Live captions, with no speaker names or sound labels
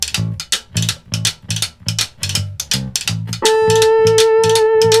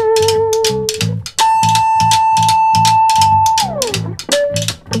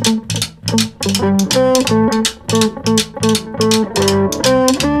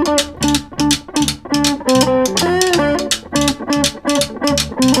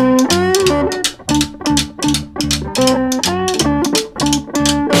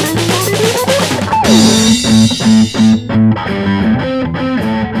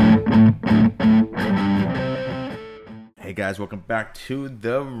guys, welcome back to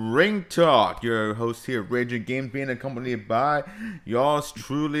the Ring Talk. Your host here, Raging Games, being accompanied by yours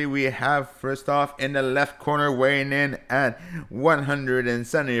truly. We have first off in the left corner, weighing in at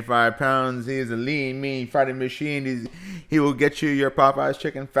 175 pounds. He is a lean, mean fighting machine. He will get you your Popeyes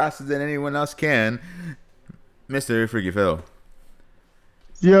chicken faster than anyone else can. Mr. Freaky Phil.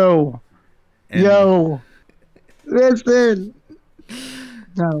 Yo, listen.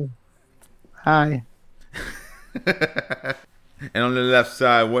 No. Hi. And on the left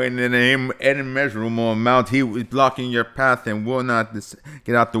side, weighing in an immeasurable amount, he is blocking your path and will not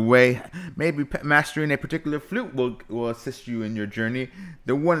get out the way. Maybe mastering a particular flute will assist you in your journey.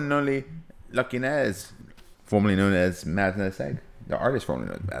 The one and only Lucky Nez, formerly known as Madness Egg. The artist formerly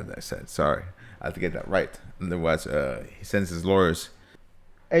known as Madness Egg. Sorry, I have to get that right. Otherwise, he sends his lawyers.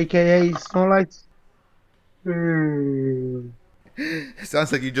 AKA Snorlax.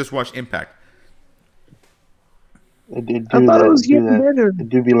 Sounds like you just watched Impact. I thought it was getting better. It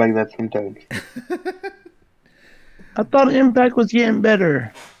do be like that sometimes. I thought Impact was getting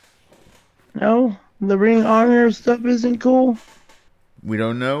better. No? The Ring Honor stuff isn't cool? We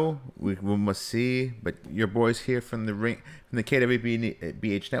don't know. We must see. But your boys here from the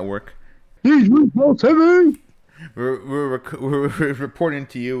KWBH network. We're reporting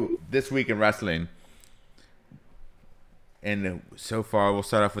to you this week in wrestling. And so far, we'll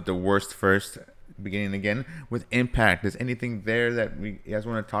start off with the worst first. Beginning again with Impact. Is anything there that you guys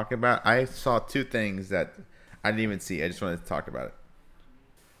want to talk about? I saw two things that I didn't even see. I just wanted to talk about it.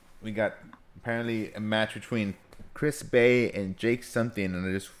 We got apparently a match between Chris Bay and Jake something,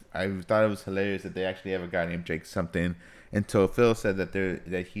 and I thought it was hilarious that they actually have a guy named Jake something. Until Phil said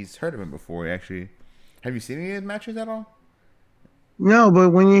that he's heard of him before. Actually, have you seen any of his matches at all? No, but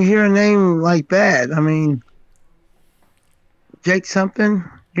when you hear a name like that, I mean, Jake something,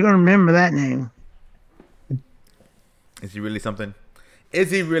 you're gonna remember that name. Is he really something?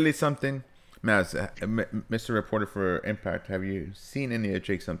 Is he really something? Mr. Reporter for Impact, have you seen any of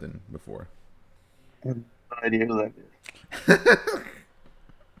Jake something before? I have no idea who that is.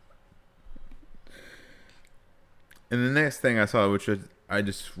 And the next thing I saw, which was I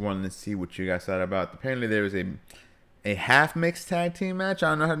just wanted to see what you guys thought about. Apparently, there was a half mixed tag team match. I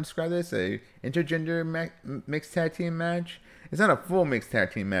don't know how to describe this. A intergender mixed tag team match. It's not a full mixed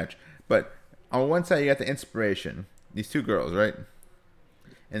tag team match, but on one side you got the Inspiration, these two girls, right?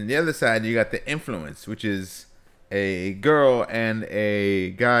 And the other side you got the Influence, which is a girl and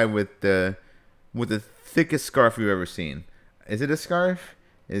a guy with the thickest scarf you've ever seen. Is it a scarf?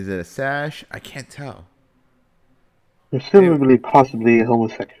 Is it a sash? I can't tell. Presumably, possibly a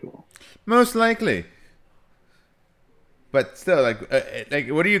homosexual. Most likely. But still, like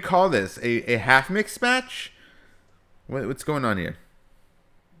what do you call this? A half mixed match? What's going on here?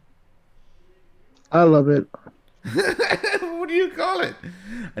 I love it. What do you call it?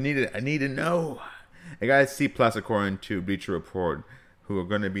 I need to know. I got C+ according to Bleacher Report, who are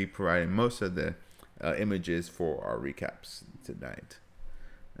going to be providing most of the images for our recaps tonight.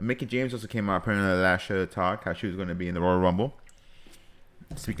 And Mickie James also came out apparently in the last show to talk how she was going to be in the Royal Rumble.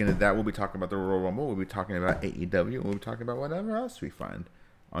 Speaking of that, we'll be talking about the Royal Rumble. We'll be talking about AEW. And we'll be talking about whatever else we find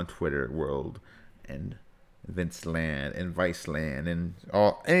on Twitter world and Vince Land and Vice Land and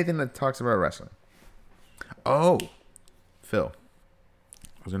anything that talks about wrestling. Oh, Phil,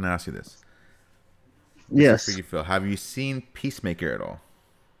 I was going to ask you this. Yes. For you, Phil, have you seen Peacemaker at all?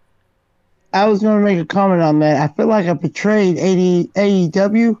 I was going to make a comment on that. I feel like I betrayed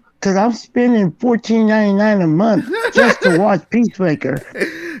AEW because I'm spending $14.99 a month just to watch Peacemaker.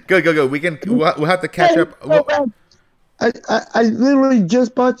 Go. We'll have to catch up. I literally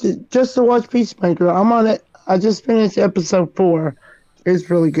just bought it just to watch Peacemaker. I'm on it. I just finished episode 4. It's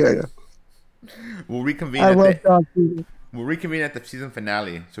really good. We'll reconvene. We'll reconvene at the season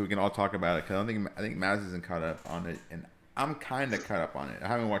finale so we can all talk about it. Because I think Maz isn't caught up on it, and I'm kind of caught up on it. I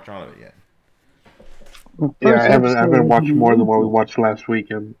haven't watched all of it yet. Yeah, I haven't watched more than what we watched last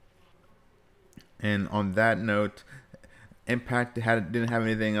weekend. And on that note, Impact didn't have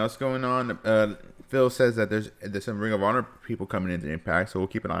anything else going on. Phil says that there's some Ring of Honor people coming into Impact, so we'll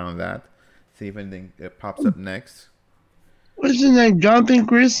keep an eye on that. See if anything pops up next. What's his name? Jonathan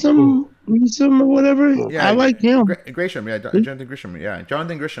Gresham or whatever? Yeah, I like him. Gresham, yeah. Jonathan Gresham, yeah.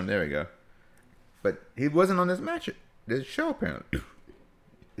 Jonathan Gresham, there we go. But he wasn't on this show, apparently.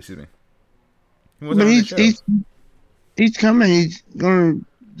 Excuse me. He wasn't on the show. He's coming. He's going to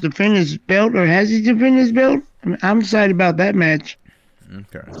defend his belt, or has he defended his belt? I'm excited about that match.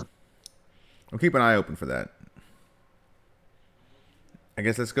 Okay. We'll keep an eye open for that. I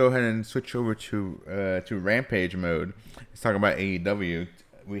guess let's go ahead and switch over to Rampage mode. Let's talk about AEW.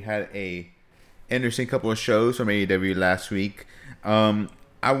 We had a interesting couple of shows from AEW last week. I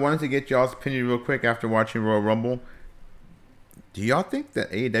wanted to get y'all's opinion real quick after watching Royal Rumble. Do y'all think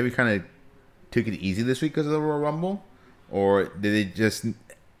that AEW kind of took it easy this week because of the Royal Rumble? Or did they just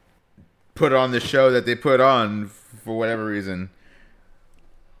put on the show that they put on for whatever reason?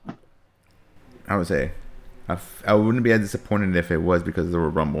 I would say I wouldn't be as disappointed if it was because of the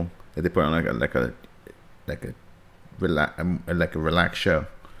Royal Rumble that they put on like a relaxed show.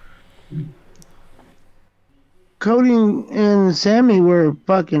 Cody and Sammy were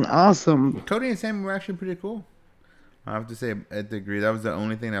fucking awesome. Cody and Sammy were actually pretty cool. I have to say, I agree. That was the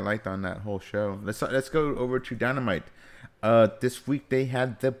only thing I liked on that whole show. Let's go over to Dynamite. This week they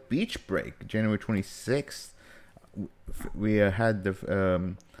had the Beach Break, January 26th. We had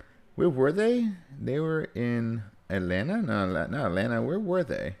the where were they? They were in Atlanta. No, not Atlanta. Where were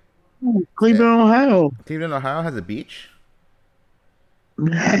they? Cleveland, Ohio. Cleveland, Ohio has a beach.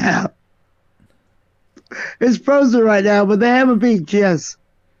 Yeah. It's frozen right now, but they have a beach. Yes.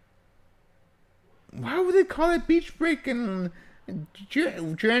 Why would they call it Beach Break in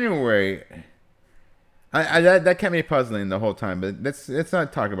January? That kept me puzzling the whole time. But let's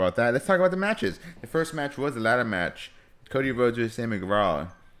not talk about that. Let's talk about the matches. The first match was the ladder match. Cody Rhodes versus Sammy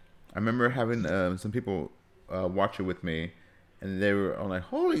Guevara. I remember having some people watch it with me, and they were all like,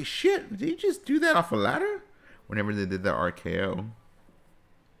 "Holy shit! Did you just do that off a ladder?" Whenever they did the RKO,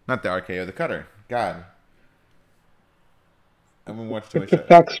 not the RKO, the cutter. God, I've been watching too much. Get the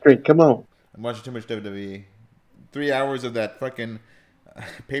facts straight. Come on. I'm watching too much WWE. 3 hours of that fucking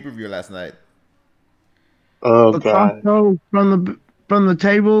pay-per-view last night. Oh The god. crossbow from the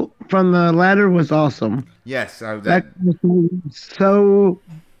table from the ladder was awesome. Yes, That was so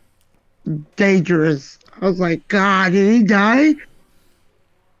dangerous. I was like, God, did he die?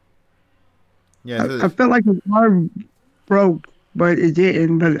 yeah. I felt like his arm broke, but it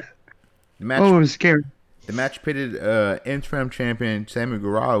didn't. But The match, it was scary. the match pitted interim champion Sammy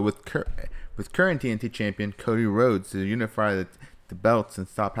Guevara with current TNT champion Cody Rhodes to unify the belts and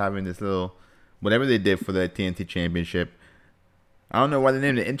stop having this little whatever they did for the TNT championship. I don't know why they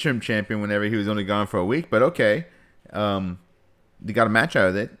named it interim champion whenever he was only gone for a week, but okay. They got a match out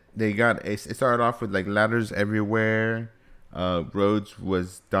of it. It started off with like ladders everywhere. Rhodes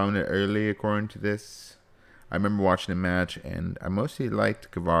was dominant early according to this. I remember watching the match and I mostly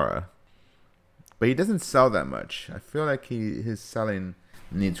liked Guevara. But he doesn't sell that much. I feel like his selling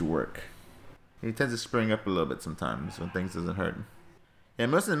needs work. He tends to spring up a little bit sometimes when things doesn't hurt. Yeah,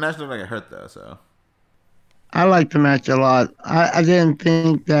 most of the match looked like it hurt though, so. I liked the match a lot. I didn't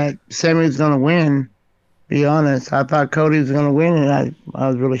think that Sammy was going to win, be honest. I thought Cody was going to win, and I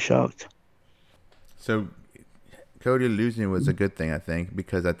was really shocked. So Cody losing was a good thing, I think,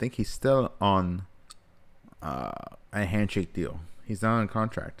 because I think he's still on a handshake deal. He's not on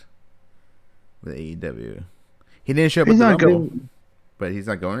contract with AEW. He didn't show up at the Rumble, but he's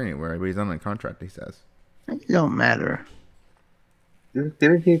not going anywhere. But he's on a contract, he says. It don't matter.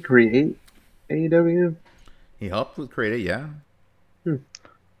 Didn't he create AEW? He helped with create it, yeah.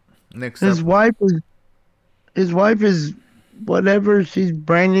 Next His up, wife is whatever. She's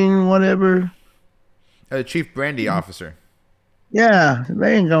branding whatever. Chief Brandy Officer. Yeah,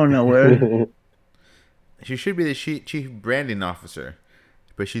 they ain't going nowhere. She should be the Chief Branding Officer,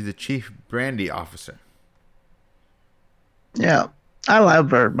 but she's the Chief Brandy Officer. Yeah, I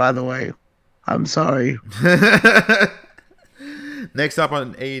love her. By the way, I'm sorry. Next up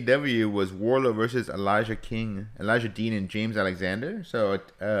on AEW was Wardlow versus Elijah Dean, and James Alexander. So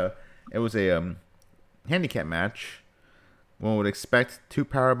it was a handicap match. One would expect 2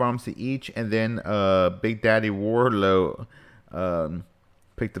 power bombs to each, and then Big Daddy Wardlow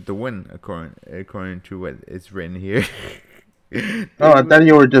picked up the win, according to what is written here. Oh, I thought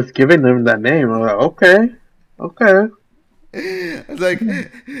you were just giving them that name. I was like, okay. I was like,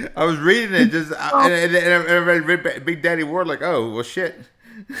 I was reading it and I read Big Daddy Ward like, oh well, shit.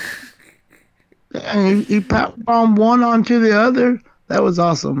 And he power bombed one onto the other. That was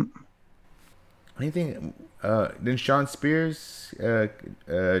awesome. Anything? Didn't Sean Spears try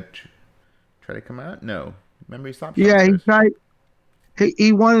to come out? No, remember he stopped. Yeah, he tried.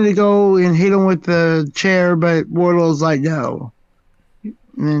 He wanted to go and hit him with the chair, but Wardlow's like, no.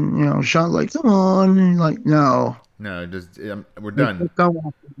 And then Sean's like, come on, and he's like, no. No, just we're done.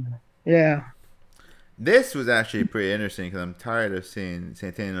 Yeah. This was actually pretty interesting because I'm tired of seeing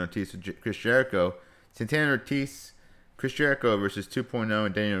Santana and Ortiz with Chris Jericho. Santana and Ortiz, Chris Jericho versus 2.0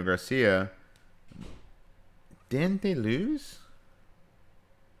 and Daniel Garcia. Didn't they lose?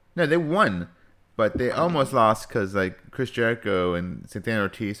 No, they won, but they almost lost because like Chris Jericho and Santana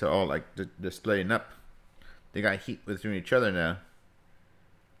Ortiz are all like they're splitting up. They got heat between each other now.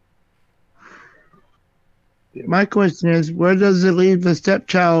 My question is, where does it leave the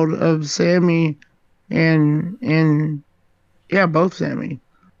stepchild of Sammy and yeah, both Sammy?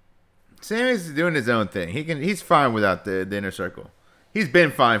 Sammy's doing his own thing. He's fine without the inner circle. He's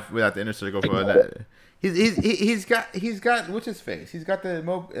been fine without the inner circle for that. He's got what's his face? He's got the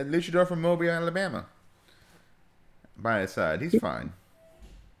luchador from Mobile, Alabama, by his side. He's fine.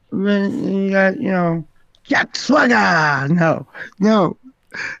 Then you got, Jack Swagger. No.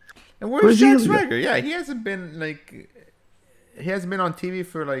 And where's Jack Swagger? Yeah, he hasn't been on TV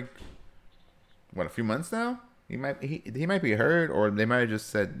for a few months now. He might be hurt, or they might have just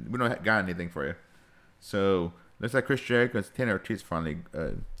said we don't got anything for you. So looks like Chris Jericho and Tanner Ortiz finally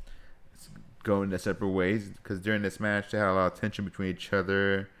going their separate ways, because during this match they had a lot of tension between each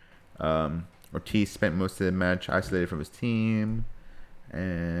other. Ortiz spent most of the match isolated from his team,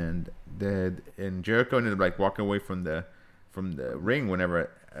 and Jericho ended up walking away from the ring whenever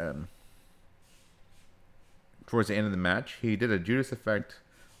towards the end of the match. He did a Judas effect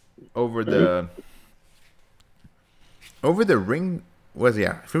over the ring.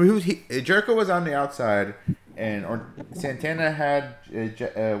 Jericho was on the outside, and Santana had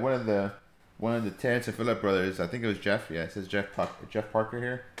one of the Terrence and Phillip brothers. I think it was Jeff. Yeah, it says Jeff Parker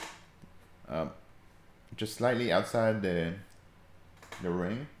here. Just slightly outside the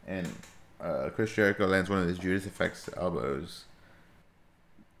ring, and Chris Jericho lands one of his Judas effects elbows.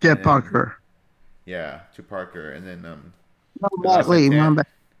 Jeff Parker. Yeah, to Parker, and then my bad.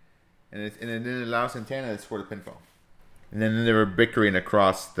 And then it allows Santana to score the pinfall. And then they were bickering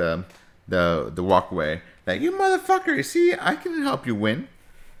across the walkway. Like, you motherfucker, you see, I can help you win.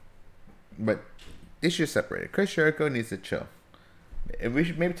 But they should separate it. Chris Jericho needs to chill. We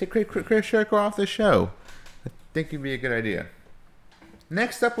should maybe take Chris Jericho off the show. I think it'd be a good idea.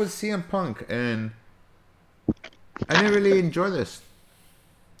 Next up was CM Punk, and I didn't really enjoy this.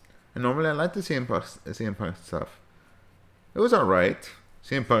 And normally I like the CM Punk stuff. It was alright.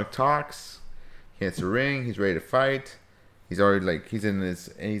 CM Punk talks. He hits the ring. He's ready to fight. He's already he's in his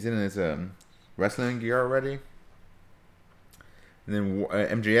wrestling gear already. And then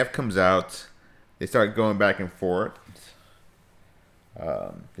MJF comes out. They start going back and forth.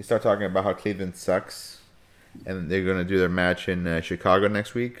 They start talking about how Cleveland sucks, and they're gonna do their match in Chicago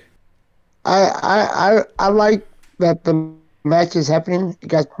next week. I like that the match is happening. You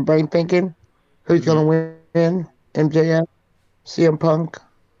got my brain thinking, who's gonna win? MJF, CM Punk.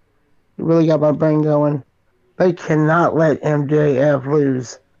 You really got my brain going. They cannot let MJF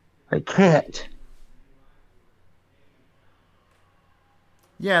lose. They can't.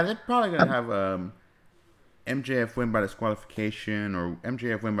 Yeah, they're probably gonna have MJF win by disqualification or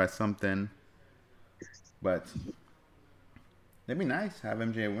MJF win by something. But it'd be nice to have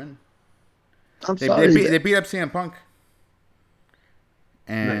MJF win. They beat up CM Punk.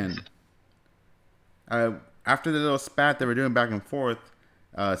 And after the little spat they were doing back and forth,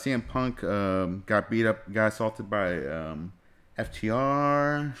 CM Punk got assaulted by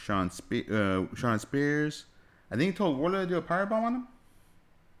FTR, Sean Spears. I think he told Wardlow to do a powerbomb on him.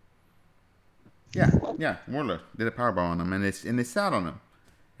 Yeah, Wardlow did a powerbomb on him, and they sat on him,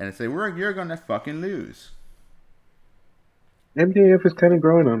 and they say, "You're gonna fucking lose." MJF is kind of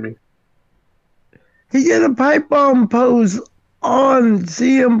growing on me. He did a pipe bomb pose on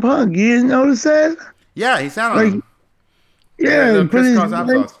CM Punk. You didn't notice that? Yeah, he sat on him. Yeah,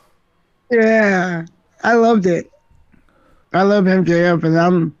 yeah, I loved it. I love MJF,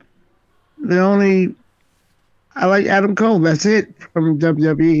 and I like Adam Cole. That's it from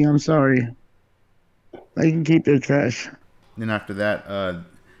WWE. I'm sorry. They can keep their trash. Then after that,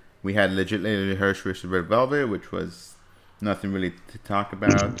 we had Legit Lady Hirsch versus Red Velvet, which was nothing really to talk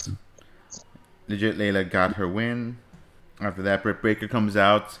about. Legit Layla got her win. After that, Britt Baker comes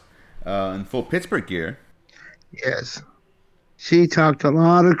out in full Pittsburgh gear. Yes. She talked a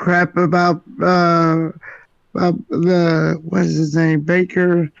lot of crap about the what is his name,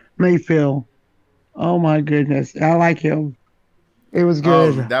 Baker Mayfield. Oh my goodness, I like him. It was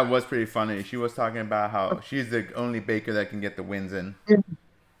good. Oh, that was pretty funny. She was talking about how she's the only Baker that can get the wins in. Yeah.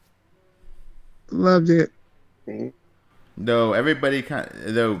 Loved it. Though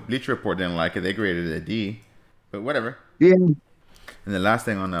Bleacher Report didn't like it, they graded it a D. But whatever. Yeah. And the last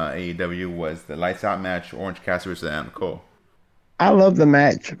thing on AEW was the Lights Out match, Orange Cassidy versus Adam Cole. I love the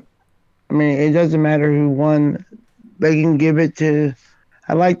match. I mean, it doesn't matter who won. They can give it to.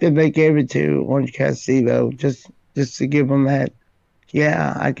 I like that they gave it to Orange Cassidy though, just to give them that.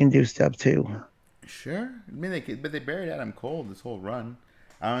 Yeah, I can do stuff too. Sure. I mean, they buried Adam Cole this whole run.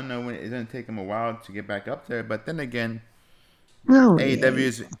 I don't know when it's gonna take him a while to get back up there, but then again, no, AEW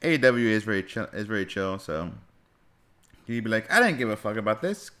is very chill. So he'd be like, I didn't give a fuck about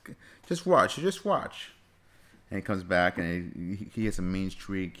this. Just watch. and he comes back and he gets a mean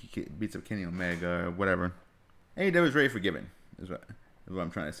streak. He beats up Kenny Omega or whatever. AEW was ready for Given. Is what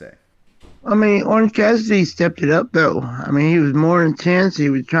I'm trying to say. I mean, Orange Cassidy stepped it up, though. I mean, he was more intense. He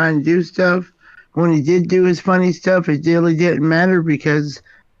was trying to do stuff. When he did do his funny stuff, it really didn't matter because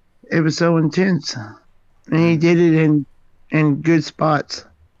it was so intense. And he did it in good spots.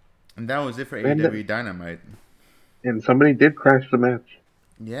 And that was it for AEW Dynamite. And somebody did crash the match.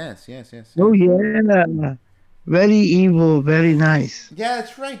 Yes. Oh, yeah. Very evil, very nice. Yeah,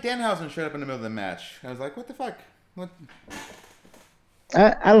 that's right. Danhausen showed up in the middle of the match. I was like, what the fuck? What?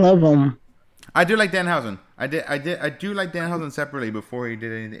 I love him. I do like Danhausen. I do like Danhausen separately before he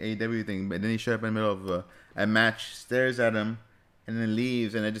did any AEW thing, but then he showed up in the middle of a match, stares at him, and then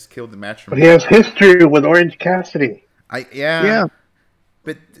leaves, and I just killed the match for me. But he has history with Orange Cassidy. Yeah.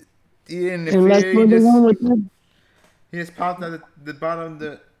 But he didn't interfere. He just popped at the bottom of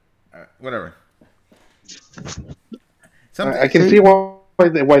the whatever. I can see why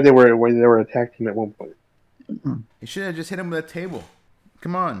they were attacking at one point. You should have just hit him with a table.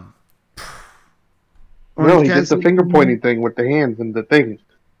 Come on. No, he did the finger pointing thing with the hands and the things.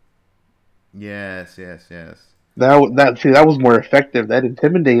 Yes. That was more effective. That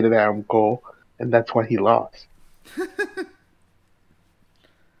intimidated Adam Cole, and that's why he lost.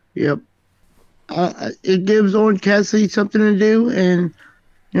 Yep. It gives Orange Cassidy something to do, and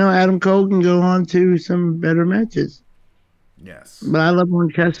Adam Cole can go on to some better matches. Yes. But I love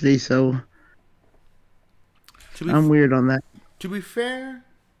Orange Cassidy, so I'm weird on that. To be fair,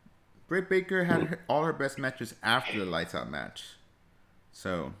 Britt Baker had all her best matches after the Lights Out match.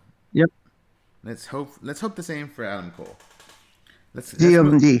 So, yep. Let's hope the same for Adam Cole.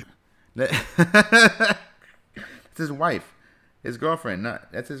 DMD. It's his wife, his girlfriend.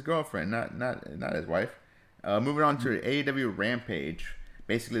 That's his girlfriend, not his wife. Moving on to AEW Rampage.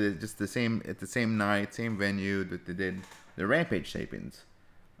 Basically, just the same at the same night, same venue that they did the Rampage tapings.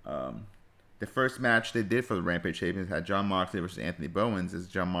 The first match they did for the Rampage tapings had Jon Moxley versus Anthony Bowens as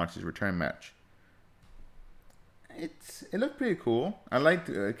Jon Moxley's return match. It looked pretty cool. I liked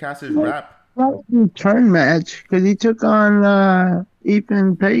Cass's rap. Return match because he took on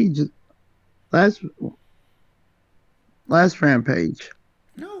Ethan Page last Rampage.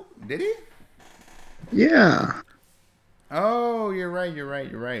 No, did he? Yeah. Oh, you're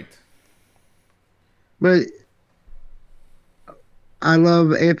right. But I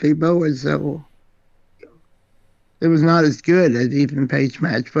love Anthony Bowens, so it was not as good as Ethan Page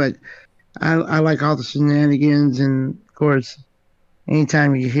match, but I like all the shenanigans, and of course,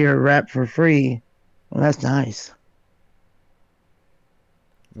 anytime you hear a rap for free, well, that's nice.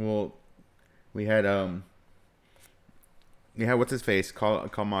 Well, we had what's his face call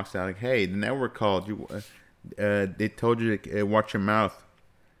Mox out like, hey, the network called you. They told you to watch your mouth.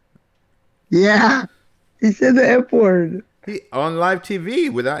 Yeah, he said the F word. He on live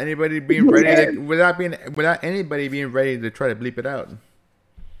TV without anybody being ready without anybody being ready to try to bleep it out.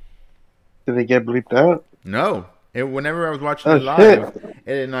 Did they get bleeped out? No. Whenever I was watching it live,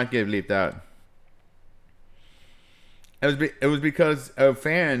 it did not get bleeped out. It was because a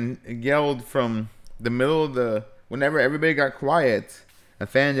fan yelled from the middle of whenever everybody got quiet, a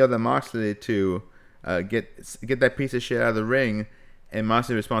fan yelled at Moxley to get that piece of shit out of the ring, and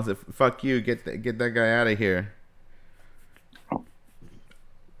Moxley responded, "Fuck you, get that guy out of here."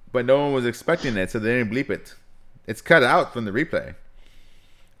 But no one was expecting it, so they didn't bleep it. It's cut out from the replay,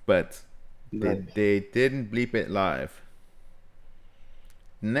 but they didn't bleep it live.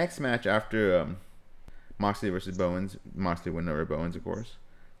 Next match after Moxley versus Bowens, Moxley went over Bowens, of course.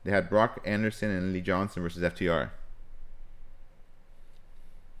 They had Brock Anderson and Lee Johnson versus FTR.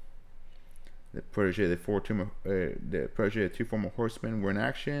 The protege of two former horsemen were in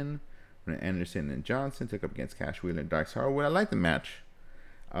action when Anderson and Johnson took up against Cash Wheeler and Dax Harwood. I liked the match.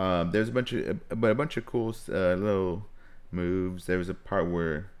 There's a bunch of cool little moves. There was a part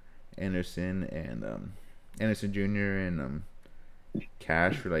where Anderson and Anderson Jr. and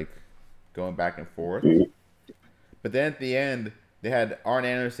Cash were like going back and forth. But then at the end, they had Arn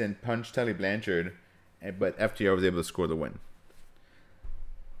Anderson punch Tully Blanchard, but FTR was able to score the win.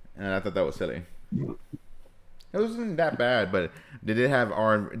 And I thought that was silly. It wasn't that bad, but they did have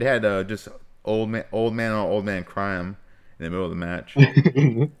Arn. They had just old man on old man crime in the middle of the match.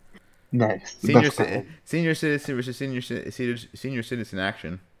 Nice. Senior citizen versus senior citizen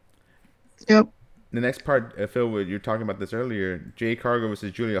action. Yep. The next part, Phil, you were talking about this earlier. Jay Cargo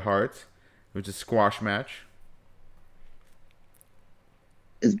versus Julia Hart, which is a squash match.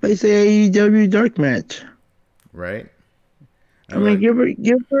 It's basically an AEW dark match. Right. I mean, give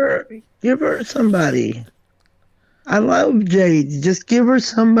her somebody. I love Jade. Just give her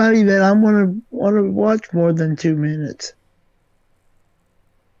somebody that I want want to watch more than 2 minutes.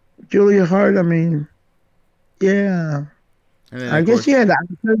 Julia Hart, I mean, yeah. And then I of guess course, she had eye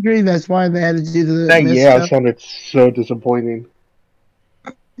surgery. That's why they had to do the That mist yeah stuff. sounded so disappointing.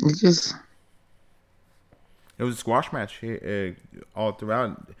 It's just, it was a squash match all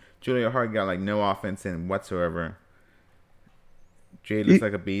throughout. Julia Hart got like no offense in whatsoever. Jade looks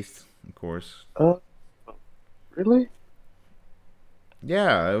like a beast, of course. Really?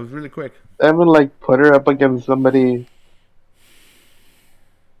 Yeah, it was really quick. They haven't like put her up against somebody.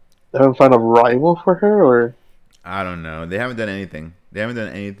 They haven't found a rival for her, or I don't know. They haven't done anything. They haven't done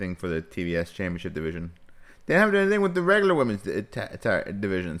anything for the TBS Championship division. They haven't done anything with the regular women's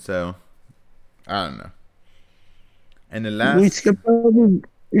division. So I don't know. And the last, you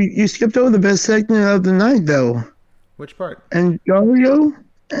skipped over the best segment of the night, though. which part? Andrea El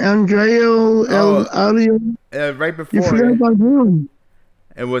Oh, Audio. right You forgot before about him.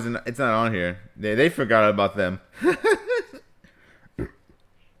 it wasn't. It's not on here. They forgot about them.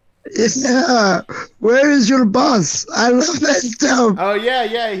 Yeah. Where is your boss? I love that stuff. Oh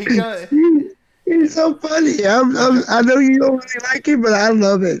yeah. He's so funny. I know you don't really like him, but I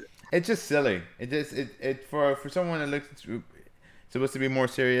love it. It's just silly. It for someone that looks supposed to be more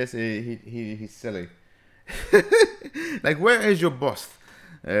serious. He's silly. Like, where is your boss?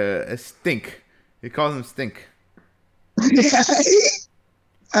 Stink. He calls him Stink.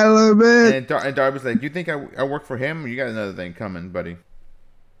 I love it. And Darby's like, you think I work for him? You got another thing coming, buddy.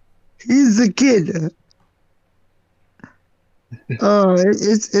 He's a kid. Oh,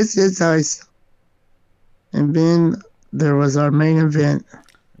 it's nice. And then there was our main event.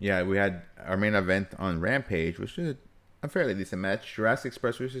 Yeah, we had our main event on Rampage, which is a fairly decent match. Jurassic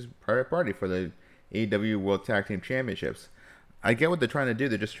Express versus Private Party for the AEW World Tag Team Championships. I get what they're trying to do.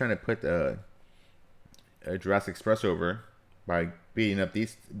 They're just trying to put Jurassic Express over by beating up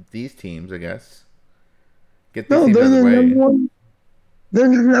these teams, I guess. Get these teams out of the way. They're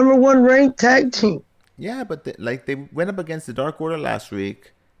the number one ranked tag team. Yeah, but they went up against the Dark Order last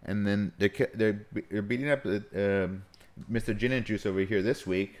week, and then they're beating up Mr. Gin and Juice over here this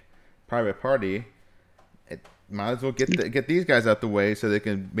week. Private Party. It might as well get these guys out the way so they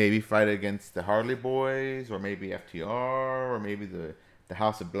can maybe fight against the Harley Boys, or maybe FTR, or maybe the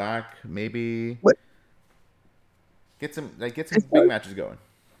House of Black. Maybe What? Get some big matches going.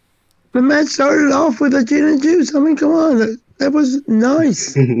 The match started off with a gin and juice. I mean, come on. That was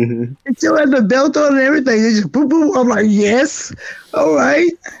nice. It still had the belt on and everything. They just boom, boom. I'm like, yes. All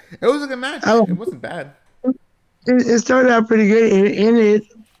right. It was a good match. It wasn't bad. It started out pretty good. In it,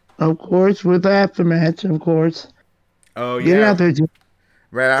 of course, with the aftermatch, of course. Oh, yeah. Get it out there, Jim.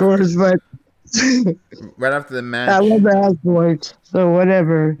 Right Of course, but right after the match. I love the Ass Boys, so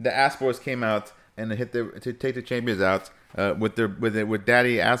whatever. The Ass Boys came out and they to take the champions out with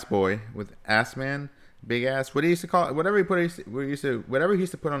Daddy Ass Boy, with Ass Man, Big Ass. What he used to call it, whatever he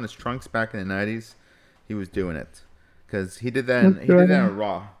used to put on his trunks back in the 90s, he was doing it because he did that. He did that on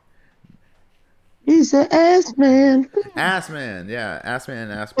Raw. He's the Ass Man. Ass Man, yeah, Ass Man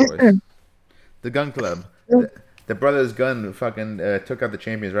and Ass Boys. The Gun Club. The Brothers Gun fucking took out the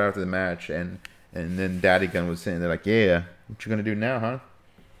champions right after the match, and then Daddy Gun was sitting there like, yeah, what you gonna do now, huh?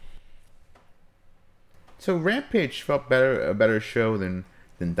 So Rampage felt a better show than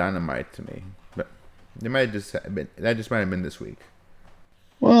Dynamite to me, but that just might have been this week.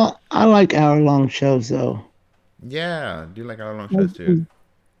 Well, I like hour-long shows, though. Yeah, do you like hour-long shows too?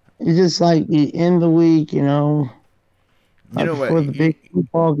 It's just like the end of the week, You know what? Before the big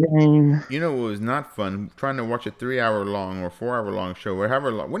football game. You know what was not fun? Trying to watch a 3-hour-long or 4-hour-long show, or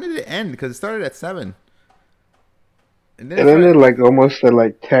however long. When did it end? Because it started at 7. And it ended like almost at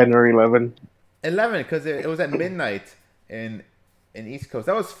like 10 or 11. 11, because it was at midnight in East Coast.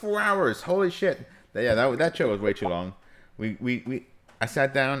 That was 4 hours. Holy shit! Yeah, that show was way too long. I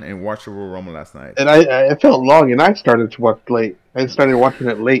sat down and watched the Royal Rumble last night. And I felt long, and I started to watch late. I started watching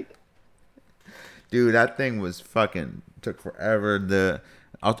it late. Dude, that thing was fucking took forever.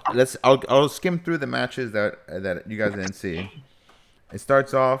 I'll skim through the matches that you guys didn't see. It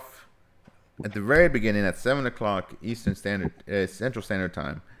starts off at the very beginning at 7:00 Eastern Central Standard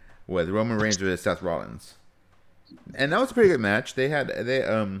Time with Roman Reigns versus Seth Rollins, and that was a pretty good match.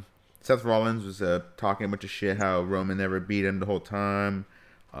 Seth Rollins was talking a bunch of shit how Roman never beat him the whole time.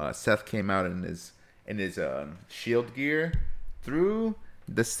 Seth came out in his Shield gear through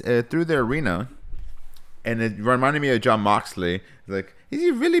the arena. And it reminded me of Jon Moxley. Like, is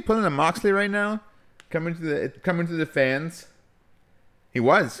he really pulling a Moxley right now? Coming to the fans. He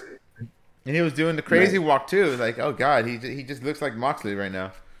was, and he was doing the crazy walk too. It was like, oh god, he just looks like Moxley right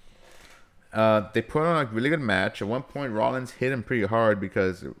now. They put on a really good match. At one point, Rollins hit him pretty hard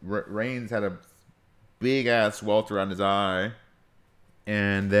because Reigns had a big ass welt around his eye,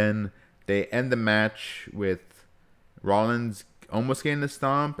 and then they end the match with Rollins almost getting the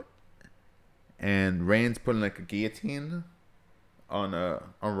stomp, and Reigns putting like a guillotine on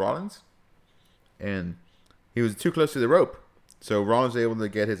Rollins, and he was too close to the rope. So Rollins was able to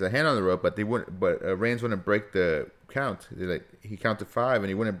get his hand on the rope, but they wouldn't. But Reigns wouldn't break the count. He counted 5, and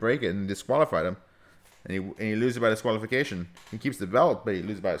he wouldn't break it, and disqualified him. And he loses by disqualification. He keeps the belt, but he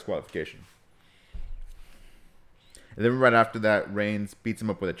loses by disqualification. And then right after that, Reigns beats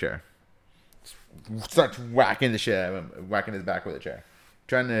him up with a chair. Starts whacking the shit out of him, whacking his back with a chair,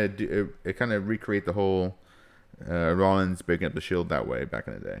 trying to kind of recreate the whole Rollins breaking up the Shield that way back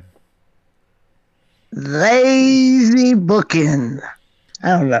in the day. Lazy booking. I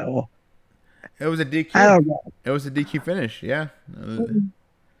don't know. It was a DQ. I don't know. It was a DQ finish. Yeah.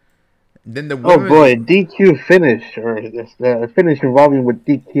 Then the Oh boy, DQ finish, or the finish involving with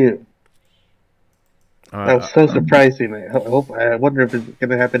DQ. That's so surprising. I wonder if it's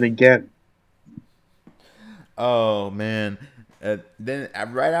gonna happen again. Oh man! Then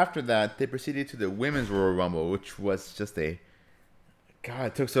right after that, they proceeded to the Women's Royal Rumble, which was just a God.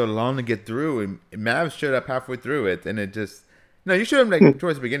 It took so long to get through, and Mavs showed up halfway through it, and it just you showed them like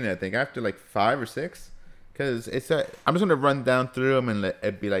towards the beginning. I think after like 5 or 6, because I'm just gonna run down through them and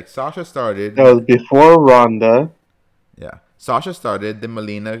it'd be like Sasha started. That was before Ronda. Yeah, Sasha started. Then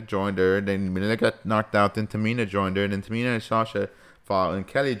Melina joined her. Then Melina got knocked out. Then Tamina joined her. Then Tamina and Sasha fought. And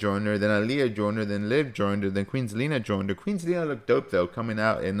Kelly joined her. Then Aaliyah joined her. Then Liv joined her. Then Queen Zelina joined her. Queen Zelina looked dope though, coming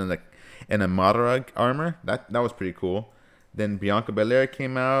out in a Madara armor. That was pretty cool. Then Bianca Belair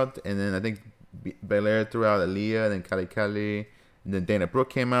came out, and then I think Belair threw out Aaliyah. Then Kelly. And then Dana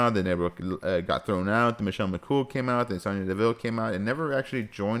Brooke came out. Then Dana Brooke got thrown out. Then Michelle McCool came out. Then Sonya Deville came out, and never actually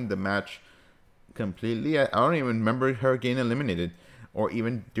joined the match completely. I don't even remember her getting eliminated or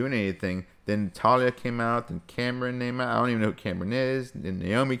even doing anything. Then Talia came out, and Cameron came out. I don't even know who Cameron is. Then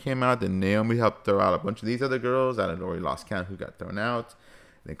Naomi came out. Then Naomi helped throw out a bunch of these other girls. I don't know, we lost count who got thrown out.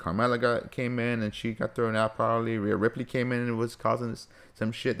 Then Carmella came in, and she got thrown out probably. Rhea Ripley came in and was causing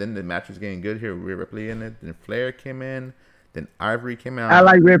some shit. Then the match was getting good here. Rhea Ripley in it. Then Flair came in. Then Ivory came out. I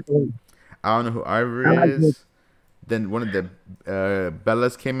like Ripley. I don't know who Ivory is. Then one of the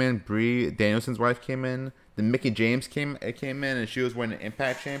Bellas came in. Brie Danielson's wife came in. Then Mickie James came in, and she was wearing an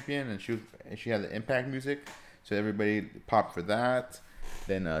Impact champion, and she had the Impact music, so everybody popped for that.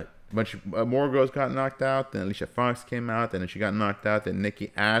 Then a bunch of more girls got knocked out. Then Alicia Fox came out, and then she got knocked out. Then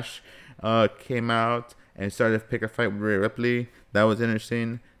Nikki Ash came out and started to pick a fight with Rhea Ripley. That was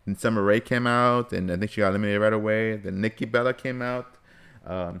interesting. Then Summer Rae came out, and I think she got eliminated right away. Then Nikki Bella came out,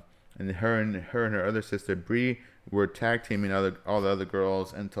 and her and her other sister Brie were tag teaming all the other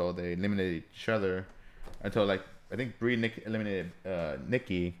girls until they eliminated each other. Until I think Brie eliminated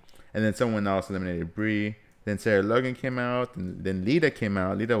Nikki, and then someone else eliminated Brie. Then Sarah Logan came out, and then Lita came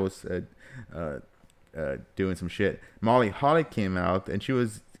out. Lita was doing some shit. Molly Holly came out, and she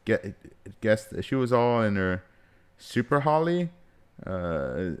was she was all in her Super Holly,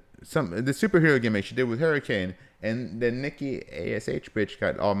 the superhero gimmick she did with Hurricane. And then Nikki ASH bitch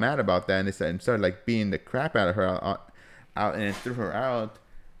got all mad about that, and started like beating the crap out of her out and then threw her out.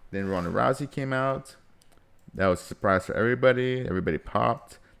 Then Ronda Rousey came out. That was a surprise for everybody. Everybody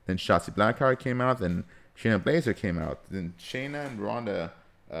popped. Then Shotzi Blackheart came out. Then Shayna Baszler came out. Then Shayna and Ronda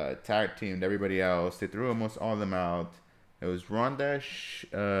tag teamed everybody else. They threw almost all of them out. It was Ronda,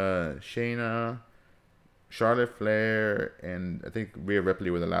 Shayna, Charlotte Flair, and I think Rhea Ripley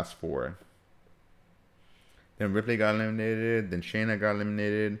were the last 4. Then Ripley got eliminated. Then Shayna got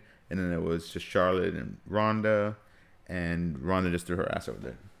eliminated. And then it was just Charlotte and Ronda. And Ronda just threw her ass over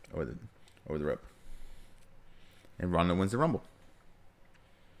the rope. And Ronda wins the Rumble.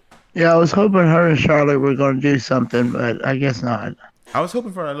 Yeah, I was hoping her and Charlotte were going to do something, but I guess not. I was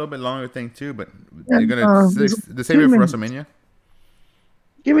hoping for a little bit longer thing too, but they're gonna save it for WrestleMania.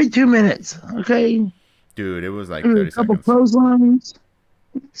 Give me 2 minutes, okay? Dude, it was like 30 a couple seconds. clotheslines,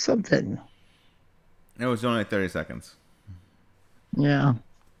 something. It was only 30 seconds. Yeah.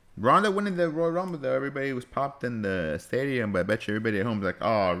 Ronda winning the Royal Rumble, though, everybody was popped in the stadium, but I bet you everybody at home was like,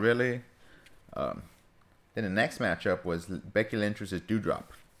 "Oh, really?" Then the next matchup was Becky Lynch versus Doudrop.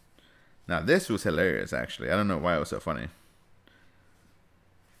 Now this was hilarious, actually. I don't know why it was so funny.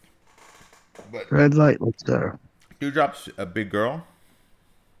 But Red light, let's go. Doudrop's a big girl,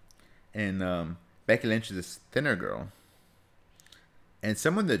 and Becky Lynch is a thinner girl. And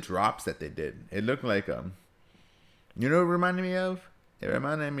some of the drops that they did, it looked like you know what it reminded me of? It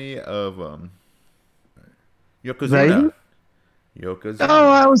reminded me of Yokozuna. Right? Yokozuna. Oh,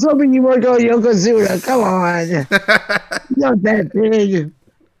 I was hoping you were going Yokozuna. Come on. Not that big.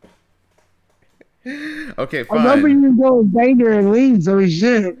 Okay, I remember fine. you go Vader and Lee, so he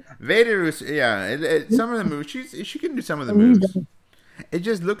should. Vader is yeah. Some of the moves she can do some of the And moves. It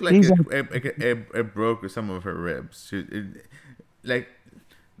just looked like he's it broke some of her ribs. Like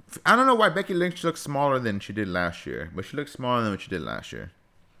I don't know why Becky Lynch looks smaller than she did last year, but she looks smaller than what she did last year.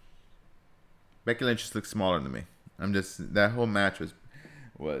 Becky Lynch just looks smaller than me. I'm just that whole match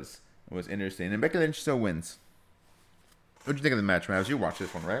was interesting, and Becky Lynch still wins. What'd you think of the match, Mavs? You watched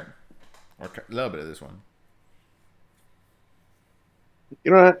this one, right? Or a little bit of this one.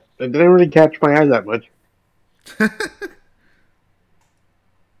 You know what? It didn't really catch my eye that much.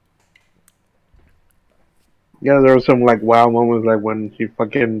 Yeah, there was some like wow moments, like when she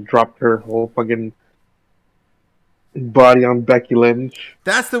fucking dropped her whole fucking body on Becky Lynch.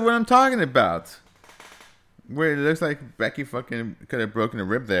 That's the one I'm talking about. Where it looks like Becky fucking could have broken a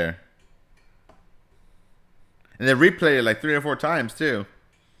rib there. And they replayed it like 3 or 4 times too.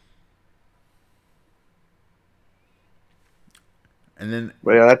 And then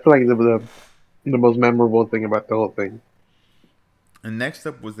But yeah, that's like the most memorable thing about the whole thing. and next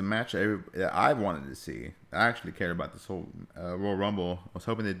up was the match that I wanted to see. I actually cared about this whole Royal Rumble. I was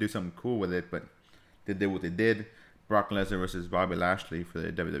hoping they'd do something cool with it, but they did what they did. Brock Lesnar versus Bobby Lashley for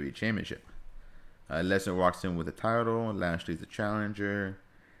the WWE Championship. Lesnar walks in with the title. Lashley's the challenger.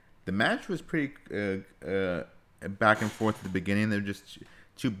 The match was pretty back and forth at the beginning. They were just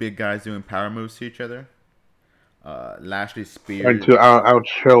two big guys doing power moves to each other. Lashley Trying speared. to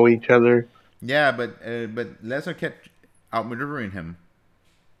outshow each other. Yeah, but Lesnar kept outmaneuvering him,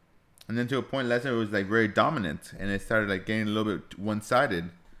 and then to a point Lesnar was like very dominant, and it started like getting a little bit one-sided.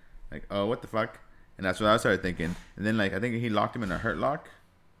 Like, oh, what the fuck? And that's what I started thinking. And then like I think he locked him in a hurt lock.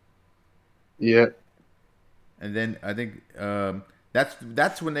 Yeah. And then I think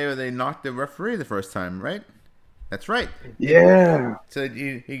that's when they knocked the referee the first time, right? That's right. Yeah. So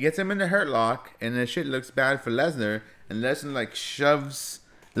he gets him in the hurt lock, and the shit looks bad for Lesnar, and Lesnar like shoves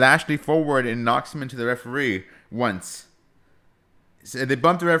Lashley forward and knocks him into the referee once. So they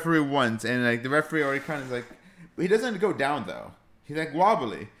bump the referee once, and like the referee already kind of like he doesn't go down though. He's like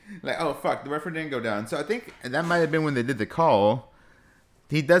wobbly, like oh fuck, the referee didn't go down. So I think that might have been when they did the call.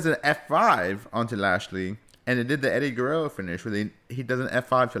 He does an F5 onto Lashley, and they did the Eddie Guerrero finish where he does an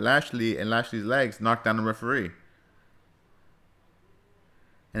F5 to Lashley, and Lashley's legs knock down the referee.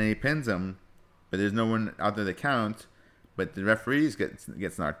 And then he pins him, but there's no one out there to count. But the referee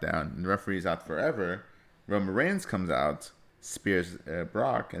gets knocked down, and the referee's out forever. Roman Reigns comes out, spears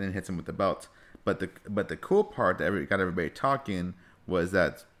Brock, and then hits him with the belt. But the cool part that got everybody talking was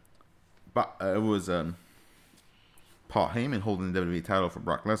that it was Paul Heyman holding the WWE title for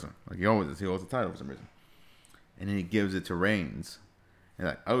Brock Lesnar. Like he always is. He holds the title for some reason, and then he gives it to Reigns. And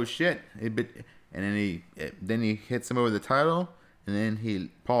like, oh shit! And then he hits him over the title. And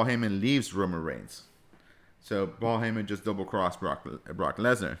then Paul Heyman leaves Roman Reigns. So Paul Heyman just double crossed Brock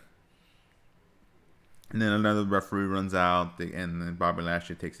Lesnar. And then another referee runs out, and then Bobby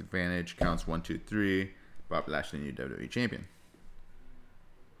Lashley takes advantage, counts 1, 2, 3. Bobby Lashley, new WWE champion.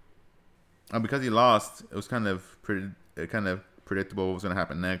 Because he lost, it was kind of predictable what was going to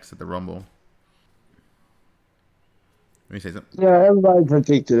happen next at the Rumble. Let me say something. Yeah, everybody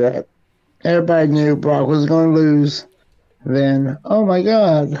predicted that. Everybody knew Brock was going to lose. Then, oh my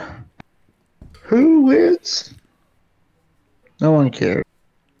God, who wins? No one cared.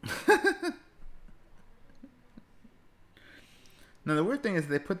 Now the weird thing is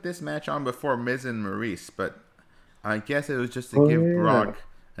they put this match on before Miz and Maurice, but I guess it was just to give Brock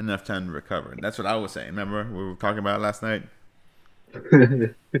enough time to recover. That's what I was saying. Remember we were talking about it last night.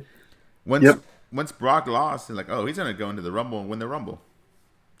 Once Brock lost, they're like, oh, he's gonna go into the Rumble and win the Rumble.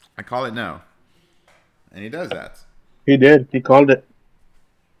 I call it now, and he does that. He did. He called it.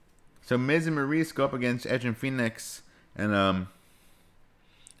 So Miz and Maurice go up against Edge and Phoenix in a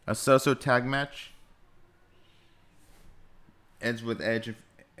so-so tag match. Edge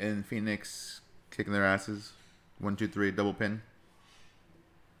and Phoenix kicking their asses. 1, 2, 3, double pin.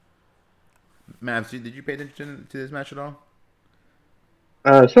 Mavs, did you pay attention to this match at all?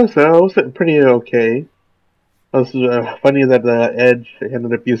 So it was pretty okay. It was funny that Edge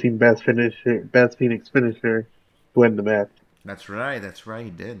ended up using Best Phoenix finisher to win the match. That's right, he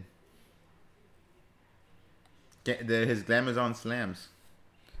did. His Glamazon slams.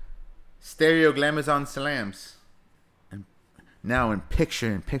 Stereo Glamazon slams. And now in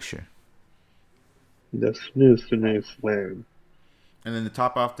picture. The snooze slam. And then the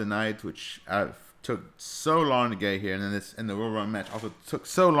top off the night, which took so long to get here, and then the Royal Rumble match also took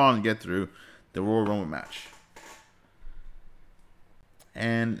so long to get through the Royal Rumble match.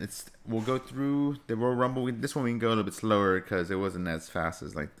 And we'll go through the Royal Rumble. This one we can go a little bit slower because it wasn't as fast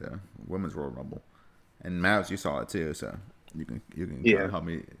as like the Women's Royal Rumble. And Mavs, you saw it too, so you can kind Yeah. of help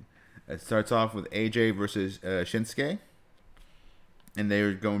me. It starts off with AJ versus Shinsuke, and they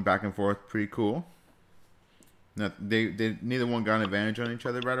were going back and forth, pretty cool. Now, they neither one got an advantage on each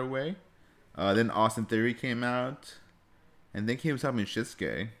other right away. Then Austin Theory came out, and I think he was helping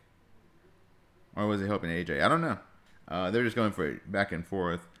Shinsuke, or was he helping AJ? I don't know. They're just going for it back and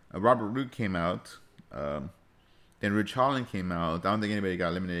forth. Robert Roode came out. Then Rich Holland came out. I don't think anybody got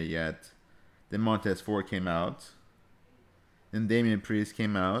eliminated yet. Then Montez Ford came out. Then Damian Priest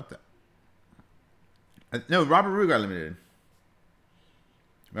came out. No, Robert Roode got eliminated.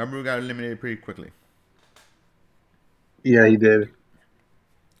 Robert Roode got eliminated pretty quickly. Yeah, he did.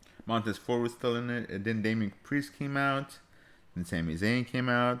 Montez Ford was still in it. And then Damian Priest came out. Then Sami Zayn came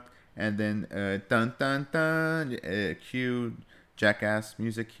out. And then dun dun dun cue Jackass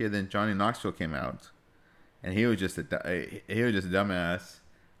music here. Then Johnny Knoxville came out, and he was just a dumbass.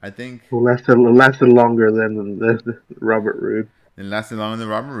 I think Who lasted longer than Robert Roode. it lasted longer than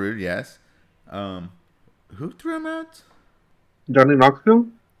Robert Roode. Yes. Who threw him out? Johnny Knoxville?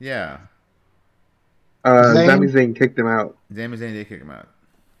 Yeah, Sami Zayn kicked him out. Sami Zayn did kick him out.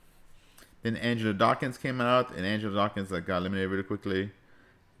 Then Angelo Dawkins came out, and Angelo Dawkins got eliminated really quickly.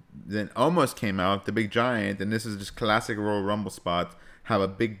 Then Omos came out, the big giant, and this is just classic Royal Rumble spot. How a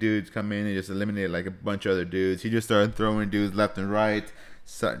big dudes come in and just eliminate like a bunch of other dudes. He just started throwing dudes left and right,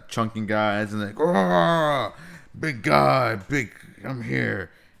 chunking guys, and like, big guy, I'm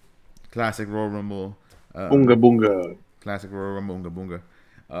here. Classic Royal Rumble. Boonga boonga. Classic Royal Rumble, boonga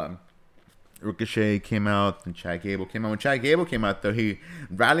boonga. Ricochet came out, and Chad Gable came out. When Chad Gable came out, though, he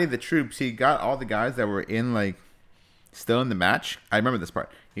rallied the troops. He got all the guys that were in still in the match. I remember this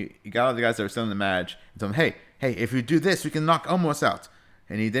part. He got all the guys that were still in the match and told them, hey, if you do this, we can knock Omos out.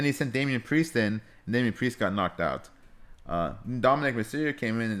 And then he sent Damian Priest in, and Damian Priest got knocked out. Dominic Mysterio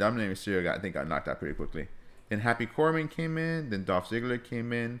came in, and Dominic Mysterio got knocked out pretty quickly. Then Happy Corbin came in, then Dolph Ziggler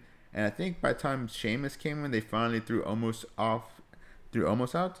came in, and I think by the time Sheamus came in, they finally threw Omos out. I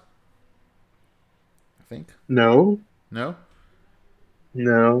think. No.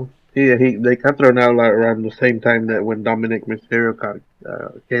 They got thrown out around the same time that when Dominic Mysterio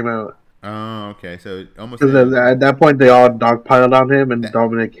came out. Oh, okay. So almost. Because at that point they all dogpiled on him, and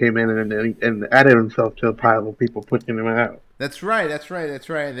Dominic came in and added himself to a pile of people pushing him out. That's right. Then at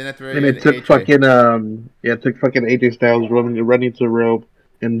the very and end, it took AJ. fucking AJ Styles running to the rope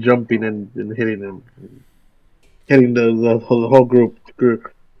and jumping and hitting him, hitting the whole group to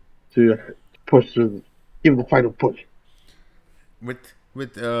push give the final push. With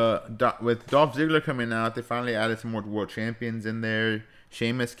Dolph Ziggler coming out, they finally added some more world champions in there.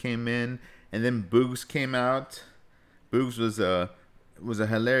 Sheamus came in, and then Boogs came out. Boogs was a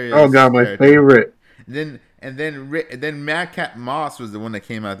hilarious. Oh god, my character. favorite. And then Madcap Moss was the one that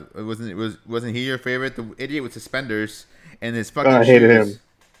came out. Wasn't he your favorite? The idiot with suspenders and his fucking I shoes. hated him.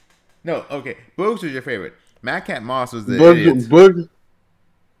 No, okay. Boogs was your favorite. Madcap Moss was the idiot. Boogs.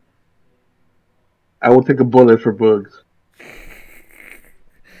 I will take a bullet for Boogs.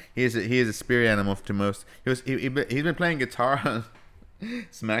 He is a spirit animal to most. He's been playing guitar on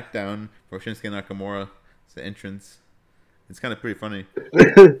SmackDown for Shinsuke Nakamura. It's the entrance. It's kind of pretty funny.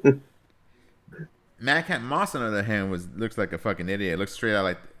 Madcap Moss, on the other hand, looks like a fucking idiot. Looks straight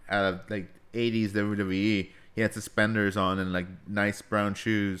out of 80s WWE. He had suspenders on and nice brown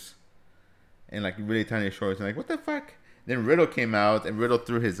shoes and really tiny shorts. And what the fuck? Then Riddle came out, and Riddle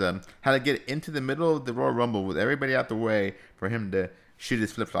threw his how to get into the middle of the Royal Rumble with everybody out the way for him to shoot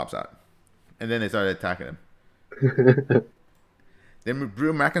his flip flops out. And then they started attacking him. Then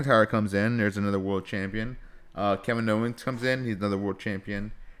Drew McIntyre comes in. There's another world champion. Kevin Owens comes in. He's another world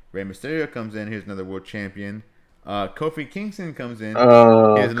champion. Rey Mysterio comes in. Here's another world champion. Kofi Kingston comes in.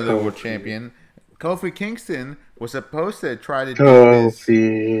 Here's another world champion. Kofi Kingston was supposed to try to do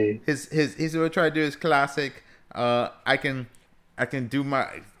he's going to try to do his classic. I can do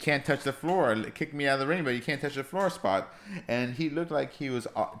my can't touch the floor, kick me out of the ring, but you can't touch the floor spot. And he looked like he was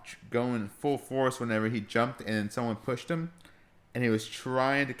going full force whenever he jumped and someone pushed him, and he was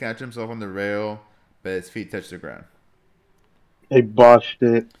trying to catch himself on the rail, but his feet touched the ground. He botched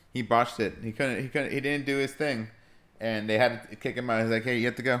it. He couldn't. He didn't do his thing, and they had to kick him out. He's like, "Hey, you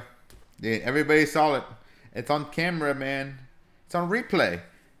have to go." Everybody saw it. It's on camera, man. It's on replay.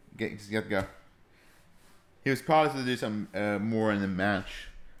 You have to go. He was probably supposed to do some more in the match.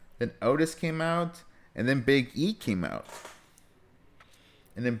 Then Otis came out, and then Big E came out.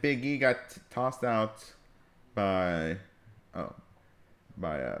 And then Big E got tossed out by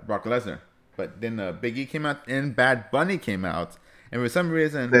Brock Lesnar. But then Big E came out, and Bad Bunny came out. And for some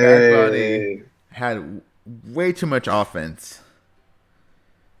reason, Bad Bunny had way too much offense.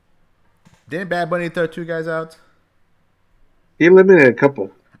 Didn't Bad Bunny throw 2 guys out? He eliminated a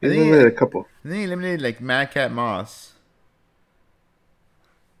couple. He I think eliminated a couple. he eliminated like Madcat Moss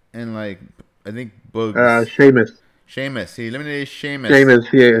and like I think Bugs. Sheamus. Sheamus. He eliminated Sheamus. Sheamus,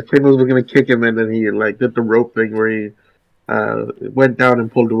 yeah. Sheamus was gonna kick him, and then he like did the rope thing where he went down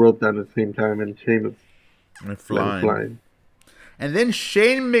and pulled the rope down at the same time, and Sheamus And went flying. And then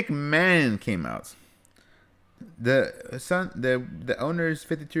Shane McMahon came out. The owner's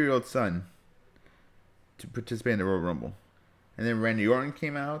 52-year-old son, to participate in the Royal Rumble. And then Randy Orton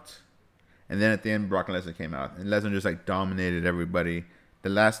came out. And then at the end, Brock Lesnar came out. And Lesnar just like dominated everybody. The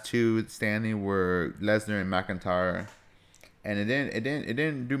last 2 standing were Lesnar and McIntyre. And it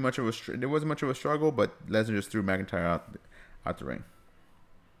didn't do much of a there wasn't much of a struggle, but Lesnar just threw McIntyre out the ring.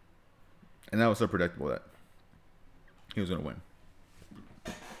 And that was so predictable that he was going to win.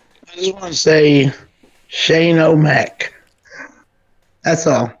 I just want to say Shane O'Mac. That's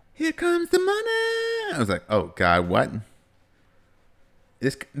all. Here comes the money. I was like, oh God, what?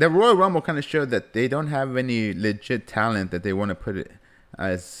 The Royal Rumble kind of showed that they don't have any legit talent that they want to put it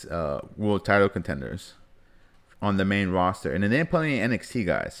as world title contenders on the main roster, and then they didn't put any NXT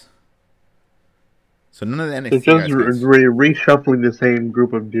guys. So none of the NXT They're guys. just reshuffling the same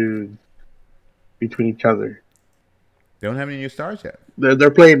group of dudes between each other. They don't have any new stars yet.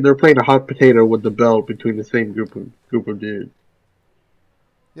 They're playing a hot potato with the belt between the same group of dudes.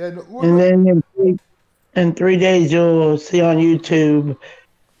 Yeah, And then in 3 days, you'll see on YouTube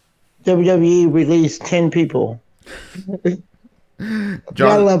WWE released 10 people.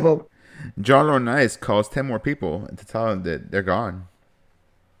 Gotta love them. John Laurinaitis calls 10 more people to tell them that they're gone.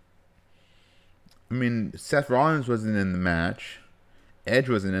 I mean, Seth Rollins wasn't in the match. Edge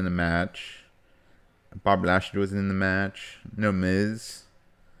wasn't in the match. Bob Lashley wasn't in the match. No Miz.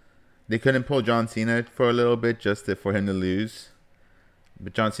 They couldn't pull John Cena for a little bit for him to lose.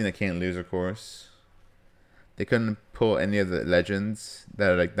 But John Cena can't lose, of course. They couldn't pull any of the legends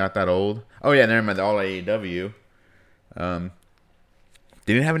that are like not that old. Oh yeah, never mind. All AEW.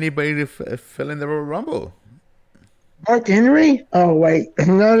 They didn't have anybody to fill in the Royal Rumble. Mark Henry? Oh wait,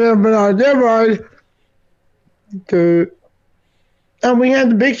 no, never mind. Dude. Oh, we had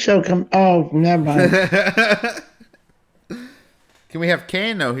the Big Show come. Oh, never mind. Can we have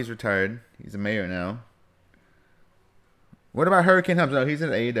Kane? No, he's retired. He's a mayor now. What about Hurricane Helms? No, he's in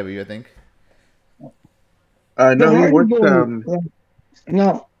AEW, I think. No, he works.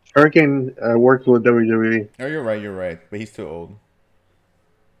 No. Hurricane works with WWE. Oh, you're right. But he's too old.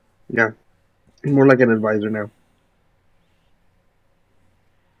 Yeah, he's more like an advisor now.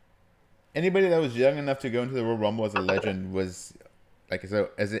 Anybody that was young enough to go into the Royal Rumble as a legend was like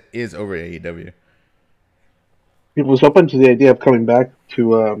as it is over at AEW. People was open to the idea of coming back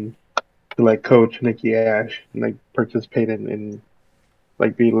to like coach Nikki Ash and like participate in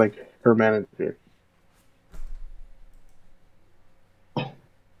like be like her manager.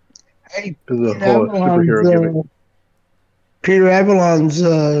 Hey, Because the whole superhero gimmick. Peter Avalon's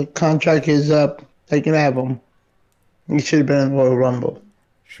contract is up. They can have him. He should have been in the Royal Rumble.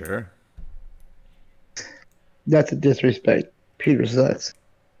 Sure. That's a disrespect. Peter sucks.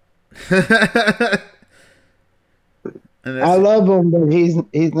 I love him, but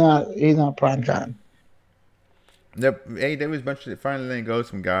he's not prime time. Yep. AEW is finally letting go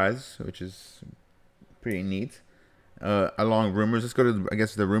some guys, which is pretty neat. Along rumors, let's go to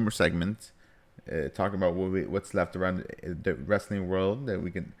the rumor segment. Talking about what's left around the wrestling world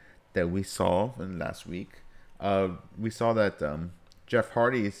that we saw in last week. We saw that Jeff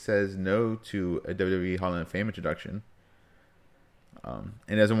Hardy says no to a WWE Hall of Fame introduction. And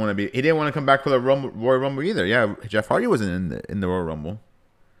doesn't want to be. He didn't want to come back for the Royal Rumble either. Yeah, Jeff Hardy wasn't in the Royal Rumble.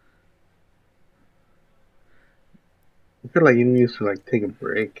 I feel like he needs to like take a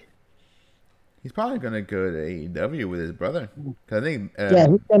break. He's probably gonna go to AEW with his brother. Cause I think yeah,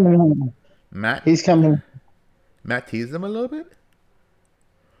 he's coming home. He's coming. Matt teased him a little bit.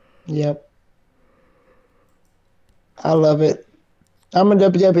 Yep. I love it. I'm a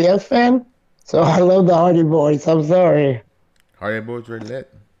WWF fan, so I love the Hardy Boys. I'm sorry. Hardy Boys were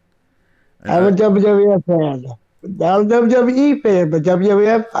lit. I'm a WWF fan. Not a WWE fan, but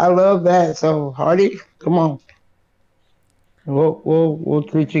WWF, I love that. So Hardy, come on. We'll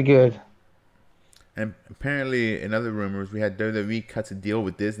treat you good. And apparently, in other rumors, we had WWE cuts a deal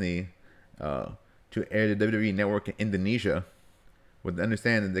with Disney to air the WWE network in Indonesia, with the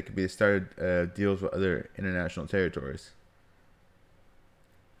understanding that there could be started deals with other international territories.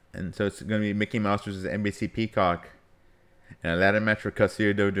 And so it's going to be Mickey Mouse versus NBC Peacock and a ladder match for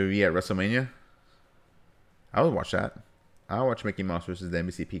custody of WWE at WrestleMania. I would watch that. I'll watch Mickey Mouse versus the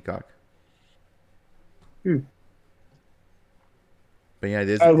NBC Peacock. But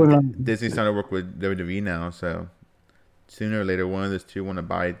yeah, I would not. Disney's starting to work with WWE now, so sooner or later, one of those two want to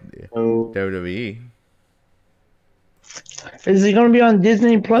buy So WWE. Is it going to be on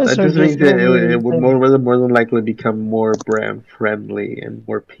Disney Plus that or just just means that going to it would more than likely become more brand friendly and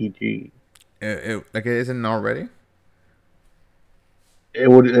more PG. Like it isn't already. It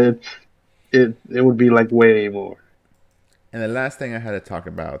would it would be like way more. And the last thing I had to talk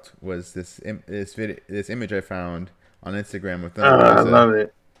about was this image I found on Instagram with Thunder I Rosa. love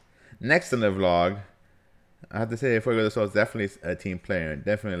it. Next in the vlog, I have to say Fuego del Sol is definitely a team player and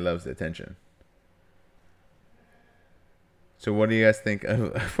definitely loves the attention. So what do you guys think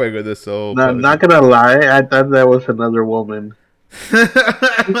of Fuego del Sol? Not gonna lie, I thought that was another woman.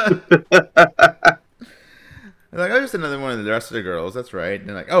 Like, oh, just another one of the rest of the girls. That's right. And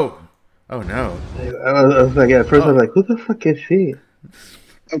they're like, oh no. I was like, at first I was like, who the fuck is she?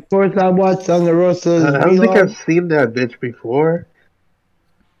 Of course, I watched Thunder Rosa's I don't think vlog, I've seen that bitch before.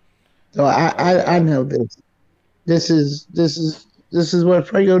 so I know this. This is what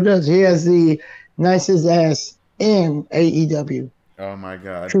Fuego does. He has the nicest ass in AEW. Oh my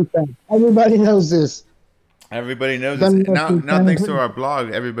god. True fact. Everybody knows this. Everybody knows this. Thunder Now, Rosa- now thanks to our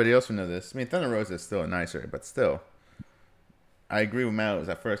blog, everybody else will know this. I mean, Thunder Rosa is still nicer, but still, I agree with Miles.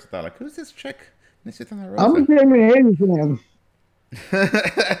 At first, I thought like, who's this chick? And it's Thunder I'm a Rosa. Jamie Hayter fan.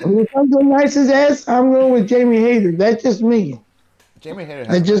 When it comes to nicest ass, I'm going with Jamie Hayter. That's just me. Jamie Hayter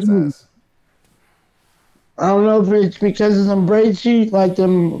I has just- nice ass. I don't know if it's because of some braids she like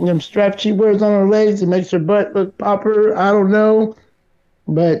them straps she wears on her legs. It makes her butt look popper. I don't know,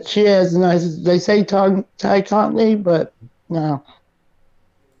 but she has the nicest. They say Ty Conley, but no.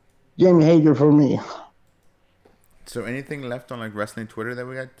 Jamie Hayter for me. So, anything left on like wrestling Twitter that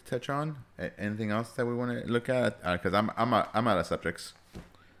we got to touch on? Anything else that we want to look at? Because I'm out of subjects.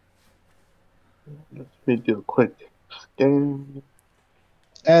 Let me do a quick scan.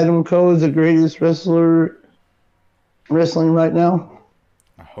 Adam Cole is the greatest wrestler wrestling right now.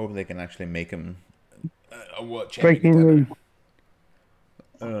 I hope they can actually make him a world champion. Breaking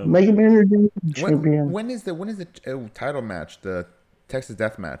contender. make him introduce the champion. When is the title match? The Texas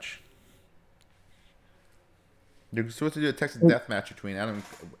Death Match. They're supposed to do a Texas Death Match between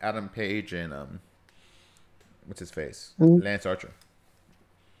Adam Page and what's his face, Lance Archer.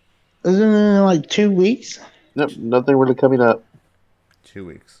 Isn't it in like 2 weeks? Nope, nothing really coming up. 2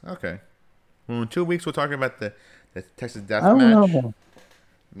 weeks. Okay. Well, in 2 weeks we're talking about the Texas Death I don't Match. know.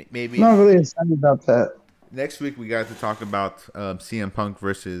 Maybe I'm not really excited about that. next week we got to talk about CM Punk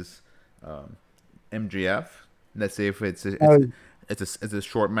versus MJF. Let's see if it's a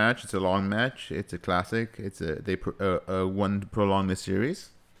short match. It's a long match. It's a classic. They one to prolong the series,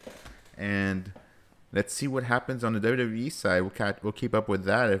 and let's see what happens on the WWE side. We'll keep up with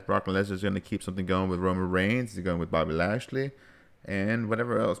that. If Brock Lesnar is going to keep something going with Roman Reigns, he's going with Bobby Lashley, and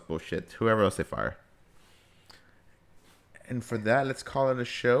whatever else bullshit, whoever else they fire. And for that, let's call it a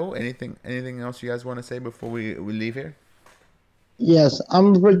show. Anything else you guys want to say before we leave here? Yes,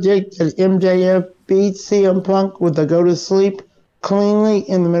 I'm going to predict that MJF beats CM Punk with a go to sleep cleanly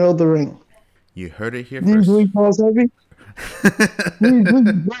in the middle of the ring. You heard it here Knees first. weak, balls heavy. Knees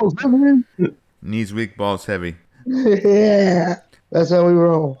weak, balls heavy. Knees weak, balls heavy. Yeah, that's how we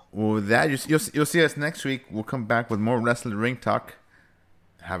roll. Well, with that, you'll see us next week. We'll come back with more wrestling ring talk.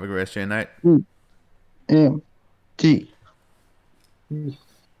 Have a great rest of your night. M T.